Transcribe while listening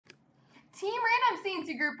Team Random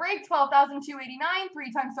C&C Group Break 12,289.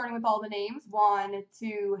 3 times starting with all the names. 1,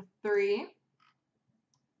 2, 3.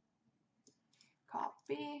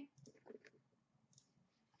 Copy.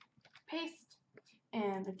 Paste.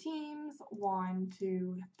 And the teams. 1,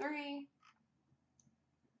 2, 3.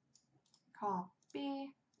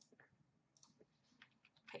 Copy.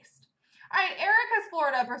 Paste. All right, Eric has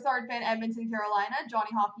Florida, Broussard Finn, Edmonton, Carolina,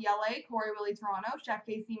 Johnny Hockey, LA, Corey Willie, Toronto, Chef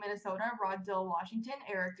KC, Minnesota, Rod Dill, Washington,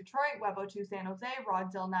 Eric, Detroit, Webo2, San Jose, Rod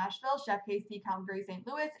Dill, Nashville, Chef KC, Calgary, St.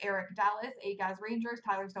 Louis, Eric, Dallas, Agaz, Rangers,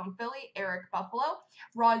 Tyler Stone, Philly, Eric, Buffalo,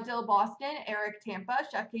 Rod Dill, Boston, Eric, Tampa,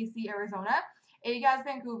 Chef KC, Arizona, Agaz,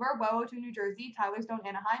 Vancouver, Webo2, New Jersey, Tyler Stone,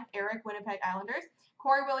 Anaheim, Eric, Winnipeg Islanders,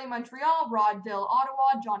 Corey Willie, Montreal, Rod Dill,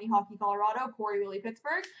 Ottawa, Johnny Hockey, Colorado, Corey Willie,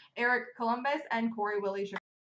 Pittsburgh, Eric, Columbus, and Corey Willie, Chicago.